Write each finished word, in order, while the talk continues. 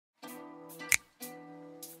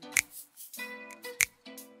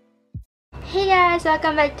Hey guys,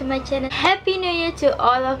 welcome back to my channel. Happy New Year to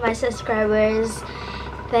all of my subscribers.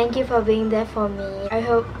 Thank you for being there for me. I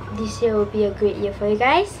hope this year will be a great year for you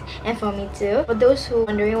guys and for me too. For those who are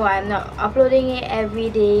wondering why I'm not uploading it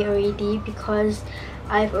every day already, because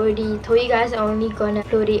I've already told you guys I'm only gonna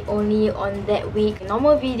upload it only on that week.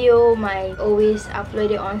 Normal video, I always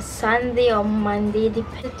upload it on Sunday or Monday.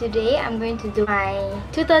 Today I'm going to do my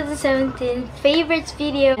 2017 favorites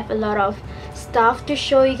video. I have a lot of stuff to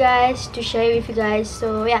show you guys, to share with you guys.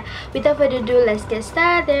 So yeah, without further ado, let's get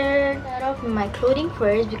started. Start off with my clothing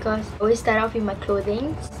first, because I always start off with my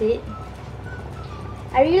clothing. See,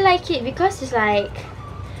 I really like it because it's like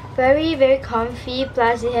very comfy,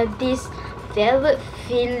 plus it has this velvet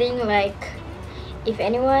feeling. Like if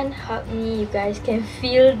anyone hug me, you guys can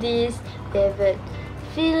feel this velvet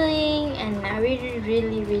feeling, and I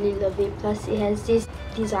really love it. Plus it has this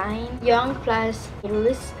design, young plus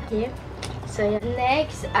loose here. So yeah.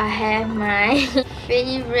 Next I have my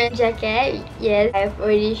favorite jacket. Yes, I've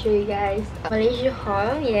already shown you guys Malaysia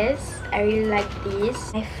haul. Yes, I really like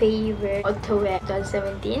this. My favorite auto wear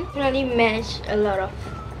 2017. Really match a lot of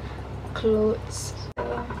clothes. So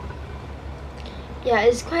yeah,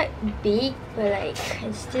 it's quite big, but like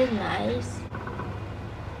it's still nice.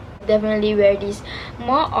 Definitely wear this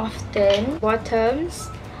more often.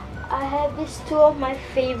 Bottoms, I have these two of my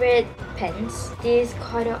favorite pants. This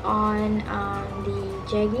cotton on the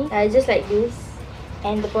jegging. I just like this,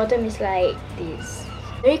 and the bottom is like this.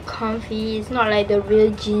 Very comfy. It's not like the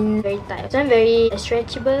real jeans, very tight. It's not very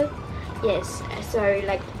stretchable. Yes, so I really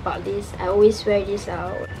like about this. I always wear this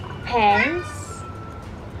out. Pants.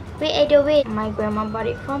 Wait, either way, my grandma bought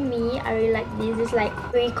it for me. I really like this. It's like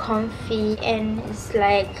very comfy, and it's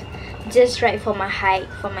like just right for my height,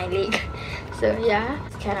 for my leg. So yeah,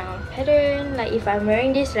 it's kind of pattern. Like if I'm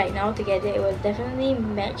wearing this right now together, it will definitely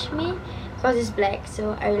match me because it's black.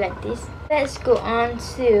 So I really like this. Let's go on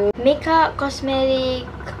to makeup, cosmetic,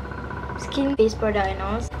 skin face product and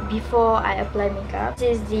all. Before I apply makeup,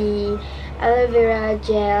 this is the aloe vera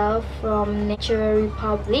gel from Nature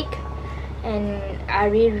Republic, and I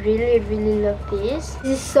really love this.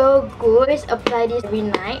 This is so good. I always apply this every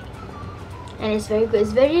night, and it's very good.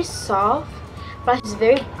 It's very soft, plus it's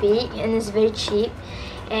very big, and it's very cheap,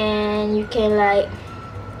 and you can like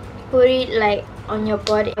put it like on your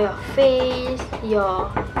body, your face, your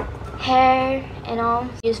hair and all.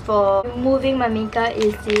 Used for removing my makeup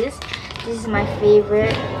is this. This is my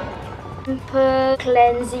favorite. Simple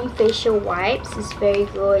cleansing facial wipes. It's very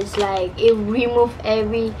good. It's like it removes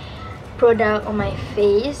every product on my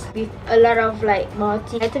face with a lot of like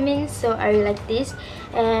multivitamins. So I really like this,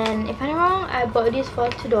 and if I'm not wrong, I bought this for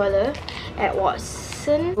 $2 at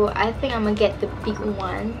Watson. So I think I'm gonna get the big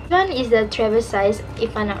one. This one is the travel size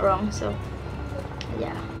if I'm not wrong. So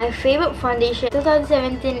yeah, my favorite foundation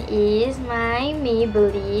 2017 is my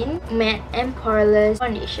Maybelline Matte and Poreless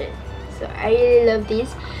foundation. So I really love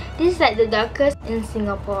this. This is like the darkest in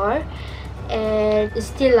Singapore, and it's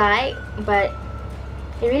still light, but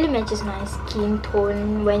it really matches my skin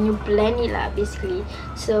tone when you blend it lah, basically.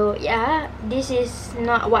 So yeah, this is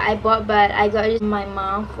not what I bought, but I got it from my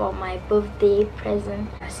mom for my birthday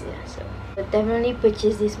present last year. So definitely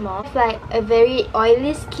purchase this more. It's like a very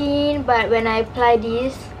oily skin, but when I apply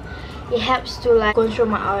this, it helps to like control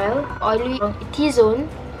my oily T-zone,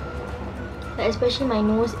 like especially my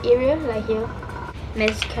nose area, like here.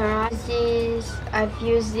 Mascara. I've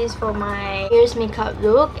used this for my ears makeup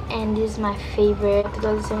look, and this is my favorite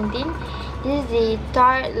 2017. This is the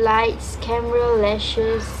Tarte Lights Camera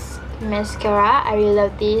Lashes mascara. I really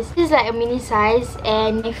love this. This is like a mini size,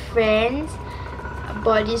 and my friends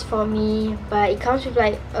bought this for me, but it comes with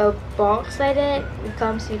like a box like that. It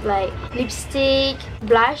comes with like lipstick,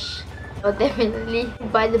 blush. So definitely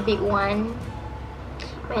buy the big one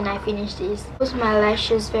when I finish this. It puts my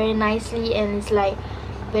lashes very nicely, and it's like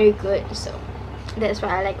very good. So that's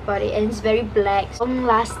what I like about it, and it's very black, long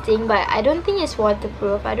lasting, but I don't think it's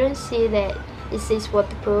waterproof. I don't see that it says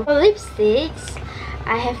waterproof. For lipsticks,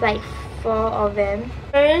 I have like 4 of them.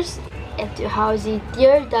 First, at the house,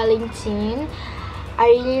 Dear Darlington. I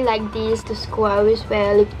really like this to school. I always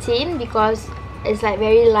wear lip tint because it's like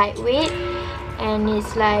very lightweight, and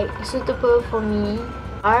it's like suitable for me.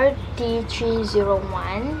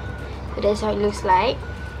 RT301. So that's how it looks like,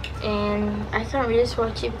 and I can't really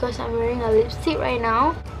swatch it because I'm wearing a lipstick right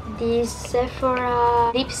now. This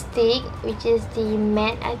Sephora lipstick, which is the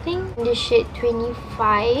matte, I think, in the shade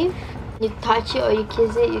 25. You touch it or you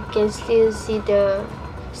kiss it, you can still see the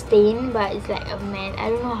stain, but it's like a matte. I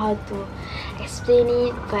don't know how to explain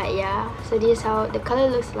it, but yeah. So this is how the color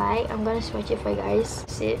looks like. I'm gonna swatch it for you guys.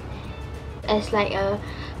 See it as like a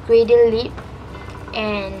gradient lip,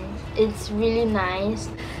 and It's really nice.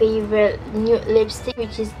 Favorite nude lipstick,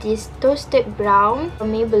 which is this Toasted Brown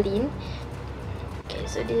from Maybelline. Okay,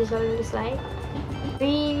 so this is what it looks like.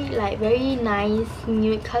 Very nice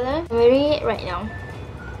nude color. I'm wearing it right now.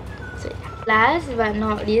 So yeah. Last but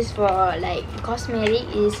not least for like cosmetic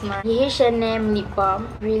is my heheh lip balm.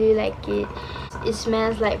 Really like it. It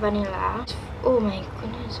smells like vanilla. Oh my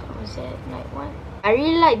goodness, what was that? Like what? I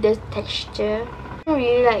really like the texture. I don't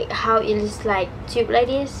really like how it is like tube like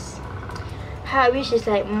this. How I wish it's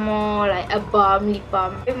like more like a balm, lip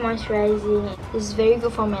balm. Very moisturizing. It's very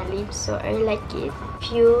good for my lips, so I really like it.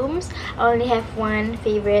 Perfumes, I only have one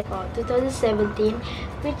favorite for 2017,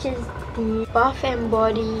 which is the Bath and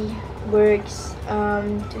Body Works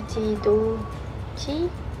Tutti Dolce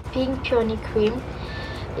Pink Peony Cream.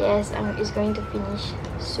 Yes, it's going to finish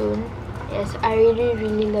soon. Yes, I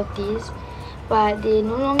really love this, but they're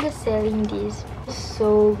no longer selling this. It's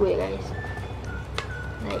so good, guys.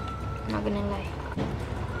 Like, not gonna lie.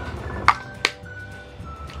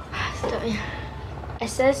 Stop.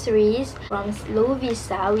 Accessories from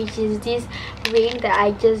Lovisa, which is this ring that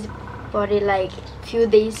I just bought it like few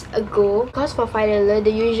days ago. Cost for $5. The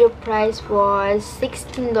usual price was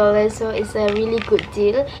 $16, so it's a really good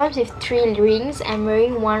deal. Comes with 3 rings. I'm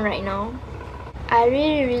wearing one right now. I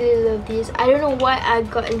really love this. I don't know why I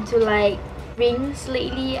got into like rings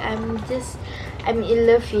lately. I'm in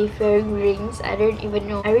love with wearing rings. I don't even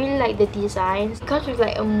know. I really like the designs. It comes with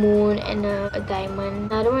like a moon and a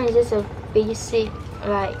diamond. Another one is just a basic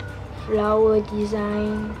like flower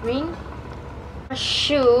design ring. A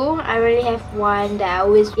shoe, I really have one that I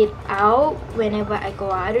always get out whenever I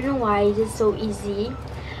go out. I don't know why, it's just so easy.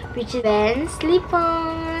 Which is Vans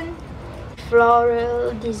slip-on.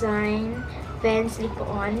 Floral design Vans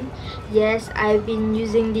slip-on. Yes, I've been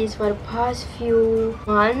using this for the past few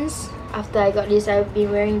months. After I got this, I've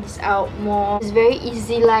been wearing this out more. It's very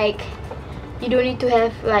easy, like you don't need to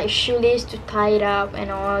have like shoelace to tie it up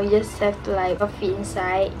and all. You just have to like fit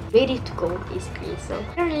inside, ready to go basically. So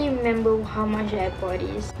I don't really remember how much I bought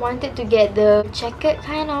this. Wanted to get the checkered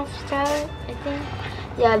kind of style, I think.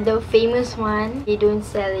 Yeah, the famous one. They don't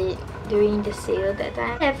sell it during the sale that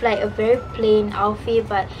time. I have like a very plain outfit,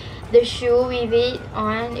 but the shoe with it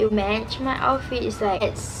on, it match my outfit. It's like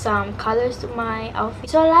add some colors to my outfit.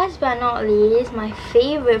 So last but not least, my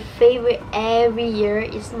favorite every year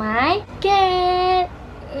is my cat.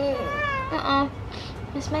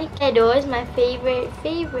 It's my cat though. It's my favorite.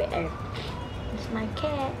 It's my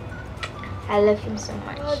cat. I love him so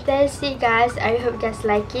much. So that's it, guys. I hope you guys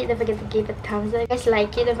like it. Don't forget to give a thumbs up. If you guys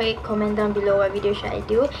like it, don't forget to comment down below what video should I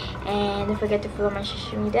do, and don't forget to follow my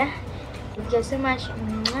social media. Thank you guys so much.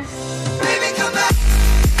 Mwah. Baby, come back.